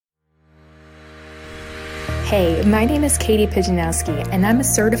Hey, my name is Katie Pijanowski, and I'm a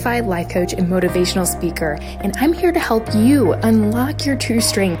certified life coach and motivational speaker, and I'm here to help you unlock your true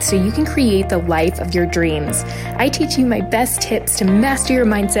strength so you can create the life of your dreams. I teach you my best tips to master your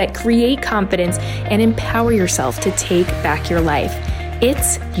mindset, create confidence, and empower yourself to take back your life.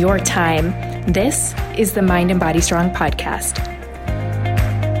 It's your time. This is the Mind and Body Strong podcast.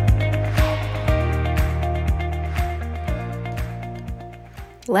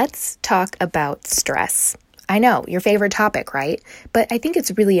 Let's talk about stress. I know, your favorite topic, right? But I think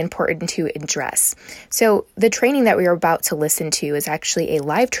it's really important to address. So the training that we are about to listen to is actually a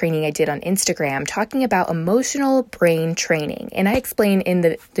live training I did on Instagram talking about emotional brain training. And I explain in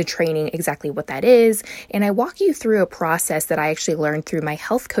the training exactly what that is. And I walk you through a process that I actually learned through my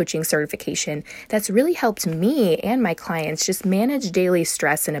health coaching certification that's really helped me and my clients just manage daily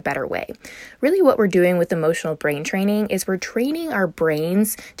stress in a better way. Really what we're doing with emotional brain training is we're training our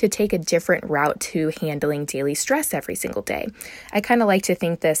brains to take a different route to handling daily stress every single day. I kind of like to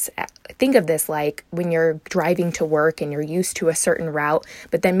think of this like when you're driving to work and you're used to a certain route,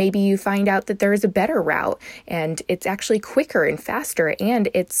 but then maybe you find out that there is a better route and it's actually quicker and faster and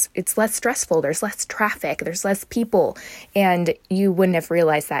it's less stressful. There's less traffic, there's less people, and you wouldn't have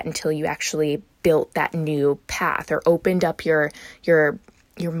realized that until you actually built that new path or opened up your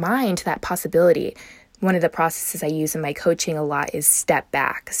mind to that possibility. One of the processes I use in my coaching a lot is step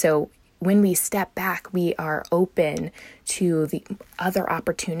back. So when we step back, we are open to the other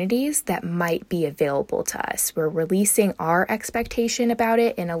opportunities that might be available to us. We're releasing our expectation about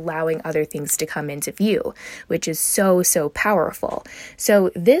it and allowing other things to come into view, which is so powerful. So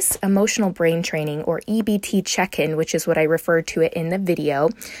this emotional brain training, or EBT check-in, which is what I referred to it in the video,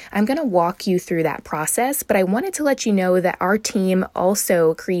 I'm going to walk you through that process, but I wanted to let you know that our team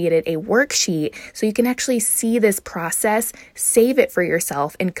also created a worksheet so you can actually see this process, save it for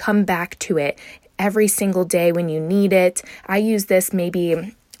yourself, and come back to it every single day when you need it. I use this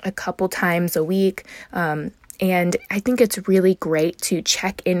maybe a couple times a week. And I think it's really great to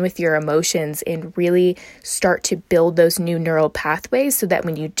check in with your emotions and really start to build those new neural pathways so that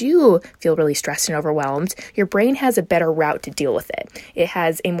when you do feel really stressed and overwhelmed, your brain has a better route to deal with it. It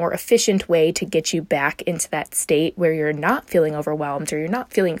has a more efficient way to get you back into that state where you're not feeling overwhelmed or you're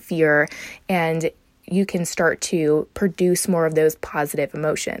not feeling fear, and you can start to produce more of those positive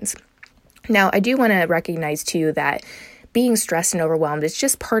emotions. Now, I do want to recognize too that being stressed and overwhelmed is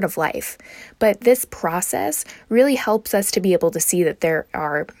just part of life. But this process really helps us to be able to see that there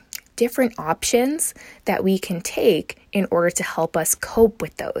are different options that we can take in order to help us cope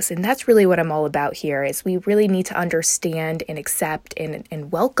with those. And that's really what I'm all about here, is we really need to understand and accept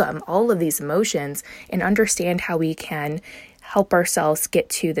and welcome all of these emotions and understand how we can help ourselves get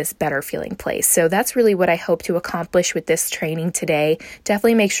to this better feeling place. So that's really what I hope to accomplish with this training today.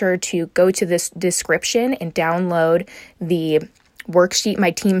 Definitely make sure to go to this description and download the worksheet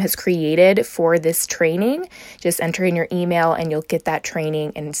my team has created for this training. Just enter in your email and you'll get that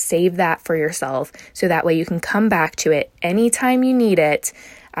training and save that for yourself. So that way you can come back to it anytime you need it.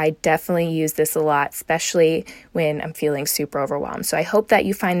 I definitely use this a lot, especially when I'm feeling super overwhelmed. So I hope that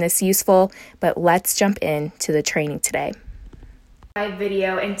you find this useful, but let's jump into the training today.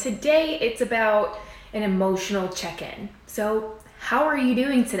 Video, and today it's about an emotional check-in. So how are you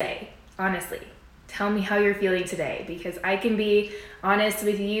doing today? Honestly, tell me how you're feeling today, because I can be honest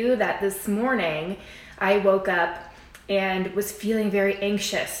with you that this morning I woke up and was feeling very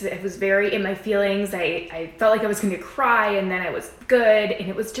anxious. It was very in my feelings. I felt like I was going to cry, and then I was good, and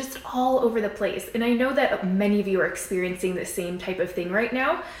it was just all over the place. And I know that many of you are experiencing the same type of thing right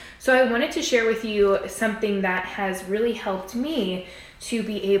now. So I wanted to share with you something that has really helped me to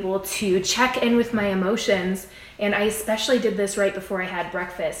be able to check in with my emotions. And I especially did this right before I had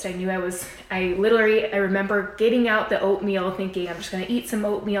breakfast. I remember getting out the oatmeal thinking I'm just going to eat some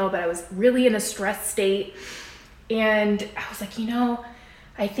oatmeal, but I was really in a stressed state. And I was like,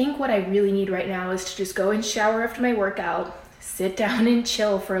 I think what I really need right now is to just go and shower after my workout, sit down and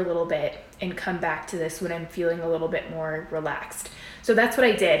chill for a little bit, and come back to this when I'm feeling a little bit more relaxed. So that's what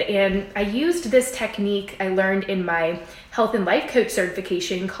I did. And I used this technique I learned in my health and life coach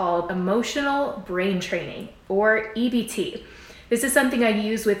certification called emotional brain training, or EBT. This is something I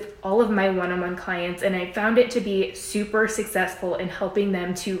use with all of my one-on-one clients, and I found it to be super successful in helping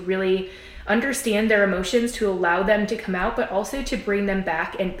them to really understand their emotions, to allow them to come out, but also to bring them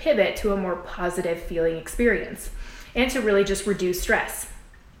back and pivot to a more positive feeling experience, and to really just reduce stress.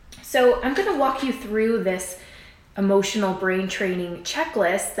 So I'm going to walk you through this emotional brain training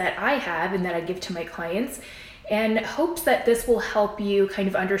checklist that I have and that I give to my clients, and hopes that this will help you kind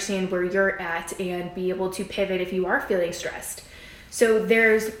of understand where you're at and be able to pivot if you are feeling stressed. So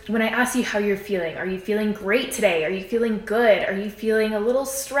when I ask you how you're feeling, are you feeling great today? Are you feeling good? Are you feeling a little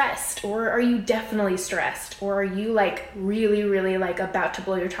stressed? Or are you definitely stressed? Or are you like really, really like about to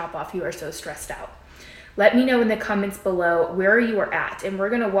blow your top off? You are so stressed out. Let me know in the comments below where you are at, and we're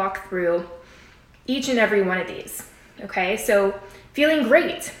gonna walk through each and every one of these. Okay, so feeling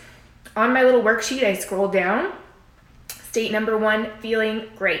great. On my little worksheet, I scroll down. State number 1, feeling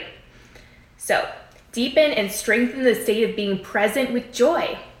great. So deepen and strengthen the state of being present with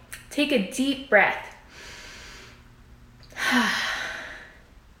joy. Take a deep breath.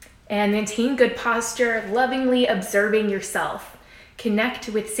 And maintain good posture, lovingly observing yourself. Connect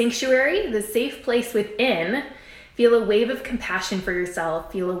with sanctuary, the safe place within. Feel a wave of compassion for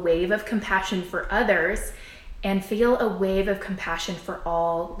yourself. Feel a wave of compassion for others. And feel a wave of compassion for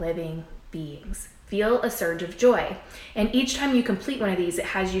all living beings. Feel a surge of joy. And each time you complete one of these, it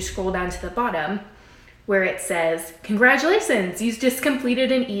has you scroll down to the bottom where it says, congratulations, you just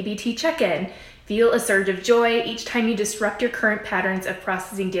completed an EBT check-in. Feel a surge of joy. Each time you disrupt your current patterns of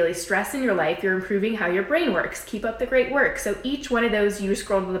processing daily stress in your life, you're improving how your brain works. Keep up the great work. So each one of those, you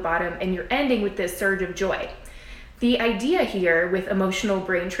scroll to the bottom and you're ending with this surge of joy. The idea here with emotional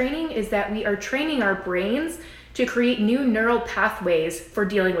brain training is that we are training our brains to create new neural pathways for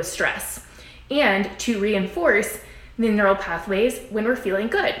dealing with stress and to reinforce the neural pathways when we're feeling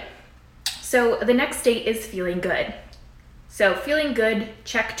good. So the next state is feeling good. So feeling good,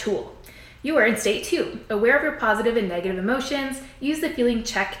 check tool. You are in state 2, aware of your positive and negative emotions. Use the feeling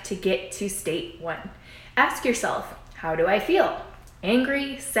check to get to state 1. Ask yourself, how do I feel?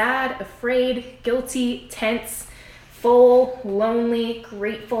 Angry, sad, afraid, guilty, tense, full, lonely,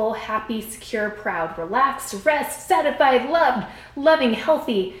 grateful, happy, secure, proud, relaxed, rest, satisfied, loved, loving,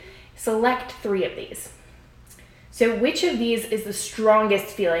 healthy. Select 3 of these. So which of these is the strongest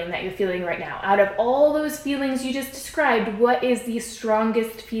feeling that you're feeling right now? Out of all those feelings you just described, what is the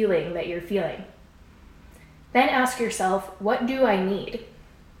strongest feeling that you're feeling? Then ask yourself, what do I need?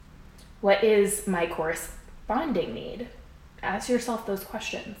 What is my corresponding need? Ask yourself those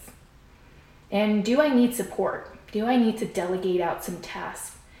questions. And do I need support? Do I need to delegate out some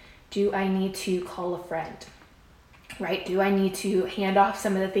tasks? Do I need to call a friend? Right? Do I need to hand off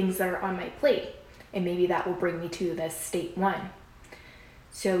some of the things that are on my plate? And maybe that will bring me to the state 1.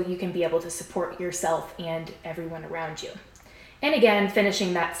 So you can be able to support yourself and everyone around you. And again,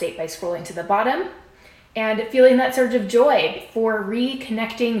 finishing that state by scrolling to the bottom and feeling that surge of joy for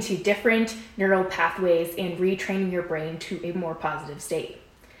reconnecting to different neural pathways and retraining your brain to a more positive state.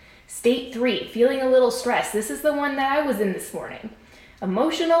 State 3, feeling a little stressed. This is the one that I was in this morning.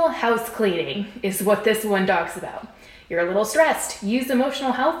 Emotional house cleaning is what this one talks about. You're a little stressed. Use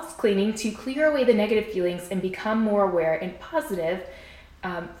emotional house cleaning to clear away the negative feelings and become more aware and positive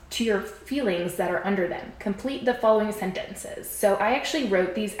to your feelings that are under them. Complete the following sentences. So I actually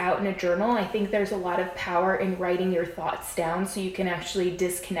wrote these out in a journal. I think there's a lot of power in writing your thoughts down so you can actually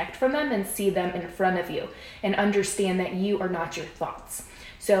disconnect from them and see them in front of you and understand that you are not your thoughts.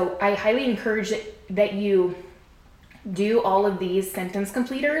 So I highly encourage that you do all of these sentence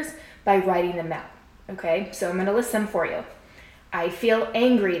completers by writing them out. Okay, so I'm going to list them for you. I feel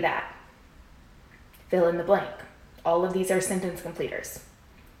angry that. Fill in the blank. All of these are sentence completers.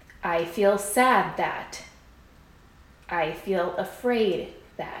 I feel sad that. I feel afraid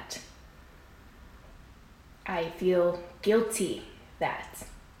that. I feel guilty that.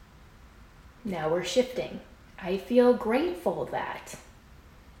 Now we're shifting. I feel grateful that.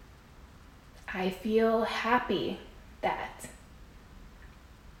 I feel happy that.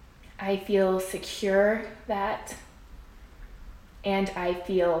 I feel secure that. And I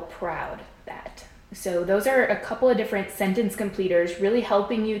feel proud that. So those are a couple of different sentence completers really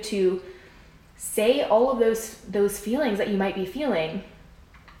helping you to say all of those feelings that you might be feeling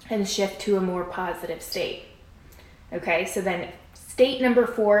and shift to a more positive state. Okay, so then state number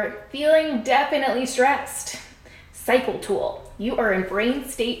 4, feeling definitely stressed. Cycle tool. You are in brain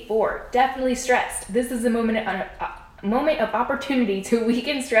state 4, definitely stressed. This is a moment of opportunity to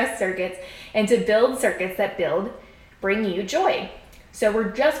weaken stress circuits and to build circuits that bring you joy. So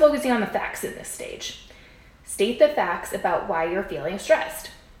we're just focusing on the facts in this stage. State the facts about why you're feeling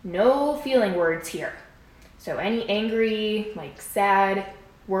stressed. No feeling words here. So any angry, like sad,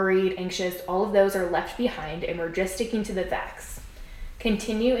 worried, anxious, all of those are left behind and we're just sticking to the facts.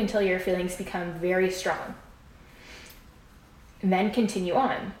 Continue until your feelings become very strong. And then continue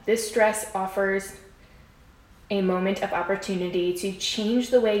on. This stress offers a moment of opportunity to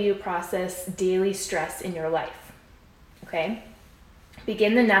change the way you process daily stress in your life. Okay?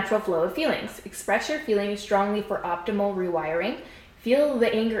 Begin the natural flow of feelings. Express your feelings strongly for optimal rewiring. Feel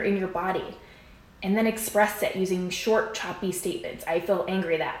the anger in your body. and then express it using short, choppy statements. I feel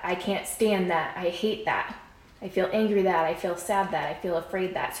angry that, I can't stand that, I hate that, I feel angry that, I feel sad that, I feel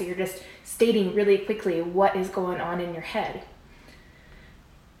afraid that. So you're just stating really quickly what is going on in your head.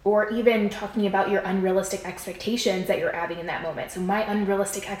 Or even talking about your unrealistic expectations that you're having in that moment. So my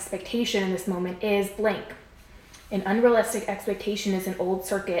unrealistic expectation in this moment is blank. An unrealistic expectation is an old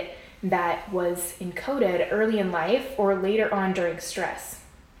circuit that was encoded early in life or later on during stress.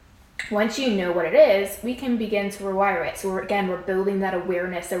 Once you know what it is, we can begin to rewire it. So we're building that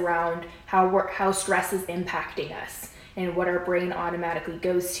awareness around how stress is impacting us and what our brain automatically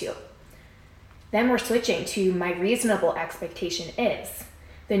goes to. Then we're switching to my reasonable expectation is.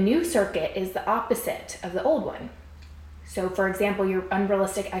 The new circuit is the opposite of the old one. So for example, your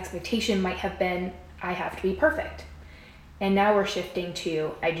unrealistic expectation might have been, I have to be perfect. And now we're shifting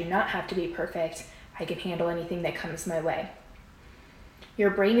to, I do not have to be perfect. I can handle anything that comes my way. Your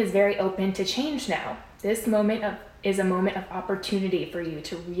brain is very open to change now. This moment is a moment of opportunity for you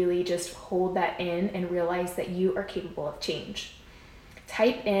to really just hold that in and realize that you are capable of change.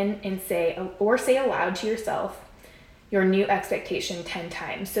 Type in and say aloud to yourself your new expectation 10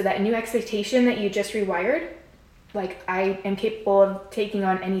 times. So that new expectation that you just rewired, like I am capable of taking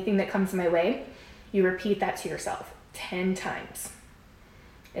on anything that comes my way, you repeat that to yourself 10 times.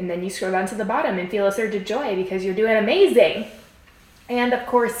 And then you scroll down to the bottom and feel a surge of joy because you're doing amazing. And of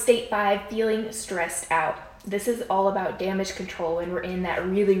course, state 5, feeling stressed out. This is all about damage control when we're in that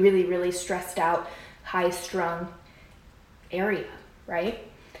really, really, really stressed out, high-strung area, right?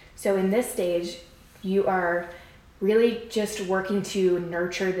 So in this stage, you are really just working to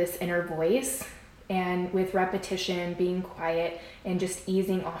nurture this inner voice, and with repetition, being quiet, and just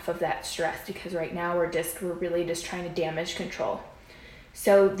easing off of that stress, because right now we're really just trying to damage control.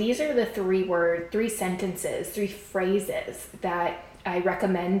 So these are the 3 sentences, 3 phrases that I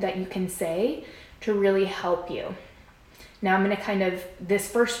recommend that you can say to really help you. Now I'm going to this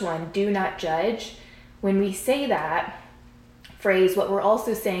first one, do not judge. When we say that phrase, what we're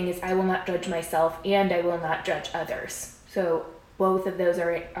also saying is I will not judge myself and I will not judge others. So both of those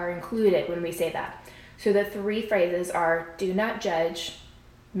are included when we say that. So the 3 phrases are do not judge,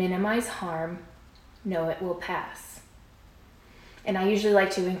 minimize harm, know it will pass. And I usually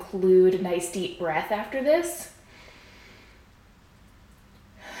like to include a nice deep breath after this.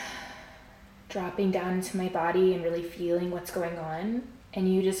 Dropping down into my body and really feeling what's going on.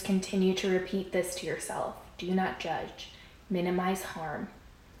 And you just continue to repeat this to yourself. Do not judge, minimize harm,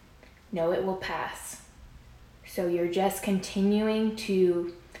 know it will pass. So you're just continuing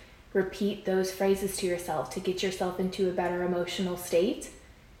to repeat those phrases to yourself to get yourself into a better emotional state.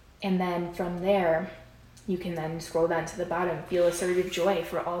 And then from there, you can then scroll down to the bottom, feel a surge of joy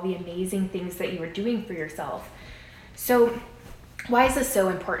for all the amazing things that you are doing for yourself. So why is this so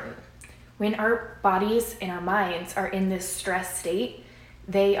important? When our bodies and our minds are in this stress state,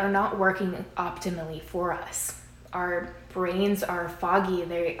 they are not working optimally for us. Our brains are foggy,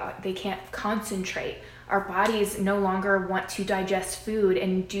 they can't concentrate. Our bodies no longer want to digest food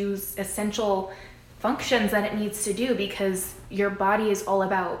and do essential functions that it needs to do because your body is all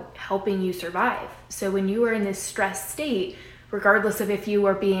about helping you survive. So when you are in this stress state, regardless of if you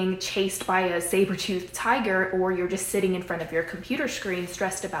are being chased by a saber-toothed tiger or you're just sitting in front of your computer screen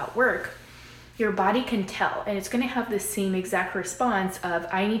stressed about work, your body can tell, and it's going to have the same exact response of,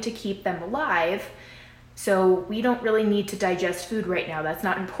 I need to keep them alive, so we don't really need to digest food right now. That's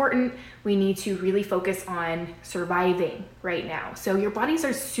not important. We need to really focus on surviving right now. So your bodies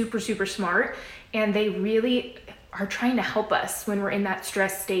are super, super smart, and they really are trying to help us when we're in that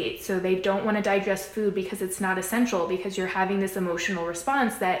stress state. So they don't want to digest food because it's not essential, because you're having this emotional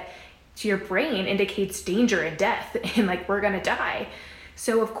response that to your brain indicates danger and death and like we're going to die.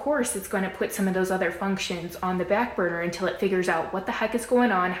 So of course it's going to put some of those other functions on the back burner until it figures out what the heck is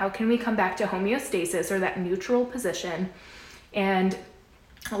going on. How can we come back to homeostasis or that neutral position and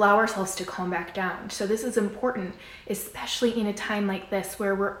allow ourselves to calm back down? So this is important, especially in a time like this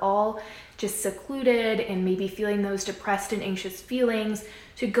where we're all just secluded and maybe feeling those depressed and anxious feelings,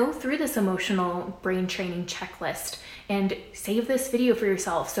 to go through this emotional brain training checklist and save this video for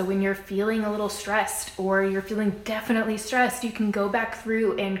yourself. So when you're feeling a little stressed or you're feeling definitely stressed, you can go back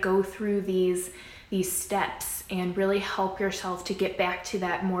through and go through these steps and really help yourself to get back to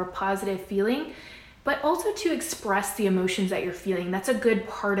that more positive feeling, but also to express the emotions that you're feeling. That's a good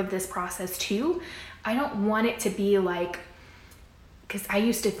part of this process too. I don't want it to be like, because I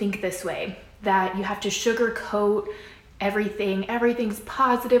used to think this way, that you have to sugarcoat everything, everything's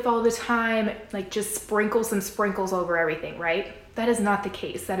positive all the time, like just sprinkle some sprinkles over everything, right? That is not the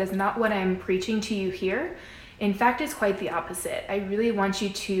case. That is not what I'm preaching to you here. In fact, it's quite the opposite. I really want you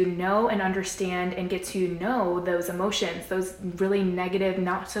to know and understand and get to know those emotions, those really negative,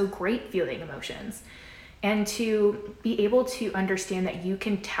 not so great feeling emotions, and to be able to understand that you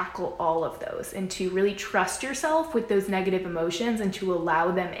can tackle all of those and to really trust yourself with those negative emotions and to allow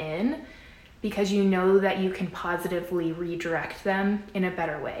them in, because you know that you can positively redirect them in a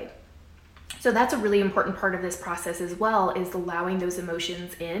better way. So that's a really important part of this process as well, is allowing those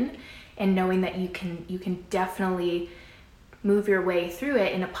emotions in and knowing that you can definitely move your way through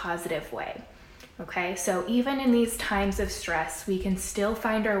it in a positive way. Okay, so even in these times of stress, we can still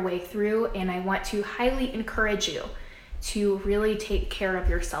find our way through, and I want to highly encourage you to really take care of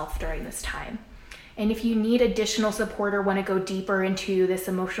yourself during this time. And if you need additional support or want to go deeper into this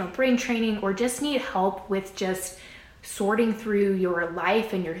emotional brain training, or just need help with just sorting through your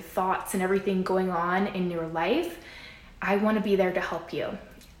life and your thoughts and everything going on in your life, I want to be there to help you.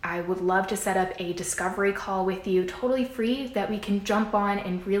 I would love to set up a discovery call with you, totally free, that we can jump on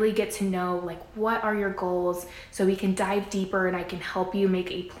and really get to know, like, what are your goals, so we can dive deeper and I can help you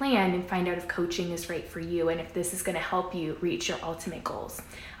make a plan and find out if coaching is right for you and if this is going to help you reach your ultimate goals.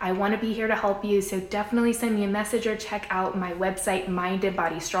 I want to be here to help you, so definitely send me a message or check out my website,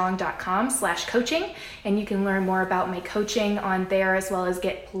 mindandbodystrong.com/coaching, and you can learn more about my coaching on there, as well as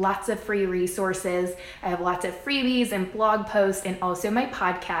get lots of free resources. I have lots of freebies and blog posts, and also my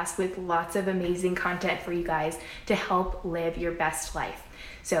podcast with lots of amazing content for you guys to help live your best life.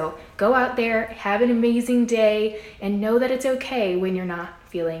 So go out there, have an amazing day, and know that it's okay when you're not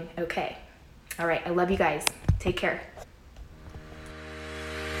feeling okay. All right, I love you guys. Take care.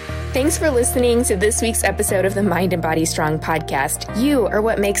 Thanks for listening to this week's episode of the Mind and Body Strong podcast. You are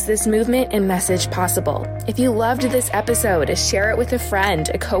what makes this movement and message possible. If you loved this episode, share it with a friend,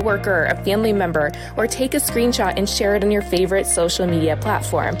 a coworker, a family member, or take a screenshot and share it on your favorite social media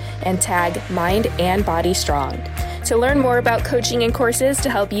platform and tag Mind and Body Strong. To learn more about coaching and courses to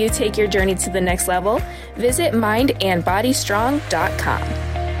help you take your journey to the next level, visit mindandbodystrong.com.